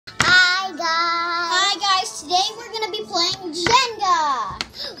playing Jenga.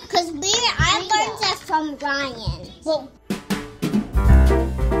 Because I learned that from Ryan. Well,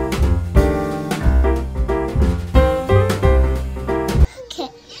 okay,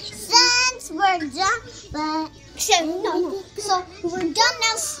 since we're done, so we're done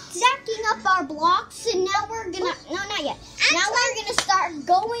now stacking up our blocks, and now we're gonna, no, not yet. Now we're gonna start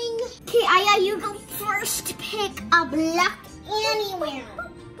going. Okay, Aya, you go first. Pick a block anywhere.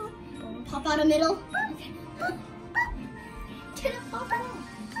 Pop out a middle. I'll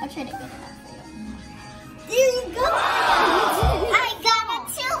try to get it out for you. There you go. I got it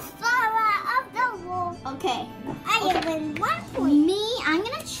too far out of the wall. Okay. I have been 1 point. Me, I'm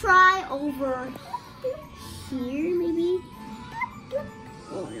gonna try over here, maybe.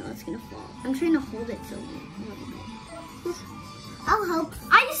 Oh no, it's gonna fall. I'm trying to hold it so. I'll help.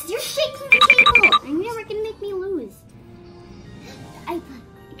 You're shaking the table. You're never gonna make me lose.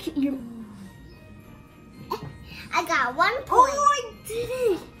 I got 1 point. Oh, I did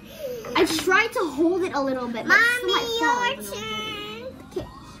it. I tried to hold it a little bit. Mommy, your turn. Okay,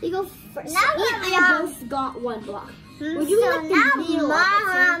 you go first. Now I both got 1 block. Would you like the middle?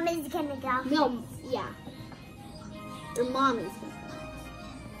 Mom is gonna go. No, yeah. Your mom is gonna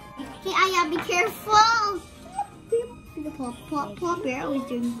go. Okay, Aya, be careful. Pop, you're always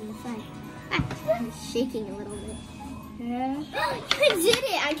doing this on the side. I'm shaking a little bit. You did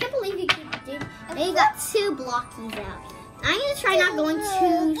it! I can't believe you did it. Now you got 2 blockies out. I'm gonna try not going too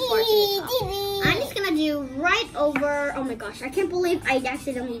far to the top. I'm just gonna do right over. Oh my gosh! I can't believe I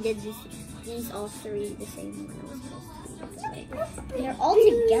accidentally did these all 3 the same one. They're all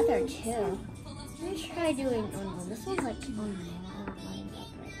together too. Let me try doing. Oh no, this one's like. Oh no, I'm not lining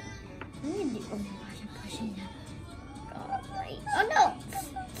up right now. I'm gonna do. Oh my gosh, I'm pushing them. Right. Oh no!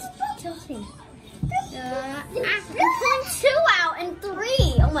 It's tilting. I'm pulling 2 out and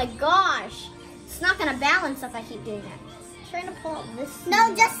 3. Oh my gosh! It's not gonna balance if I keep doing that. I'm trying to pull out this.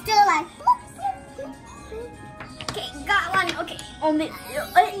 No, just do like. Okay, got 1. Okay, almost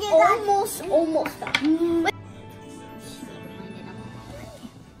done.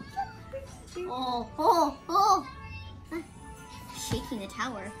 Oh! Shaking the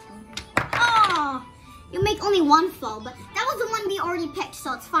tower. Oh! You make only 1 fall, but that was the one we already picked,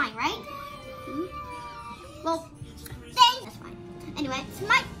 so it's fine, right? Well, that's fine. Anyway, it's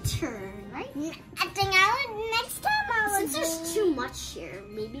my turn, right? I think next time I will. Since there's too much here,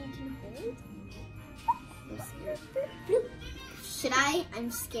 maybe you can hold. I'm scared. Should I? I'm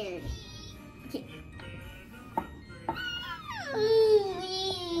scared. Okay.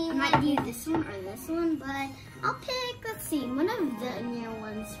 I might do this one or this one, but I'll pick. Let's see, one of the near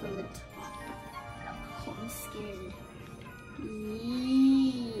ones from the top. Oh, I'm scared.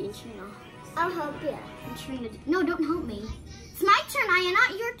 I'll help you. I'm trying to. No, don't help me. It's my turn, Aya,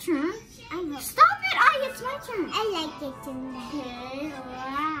 not your turn. Stop it, Aya. It's my turn. I like it too. Okay.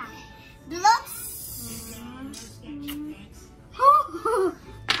 Blocks. Oh,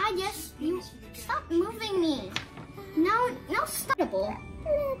 I guess you stop moving me. No, stop. It's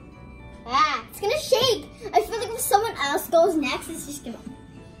gonna shake. I feel like if someone else goes next, it's just gonna.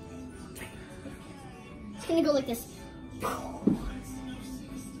 It's gonna go like this.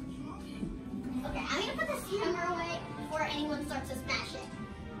 Okay, I'm gonna put this hammer away before anyone starts to smash it.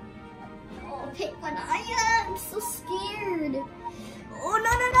 Oh, pick one. Aya, I'm so scared. Oh,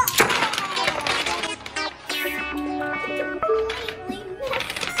 no.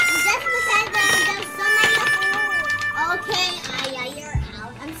 Okay, Aya, you're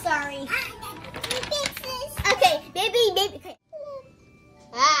out. I'm sorry. Okay, baby. Okay.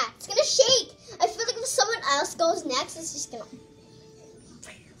 It's gonna shake. I feel like if someone else goes next, it's just gonna.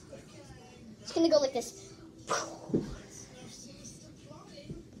 It's gonna go like this.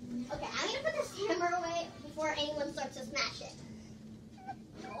 Okay, I'm gonna put this hammer away before anyone starts to smash it.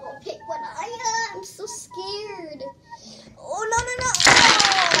 Oh, pick one. Aya, I'm so scared. Oh, no.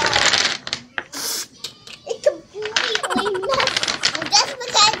 It completely messed. Just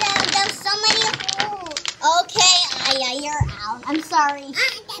because there's so many holes. Okay, Aya, you're out. I'm sorry.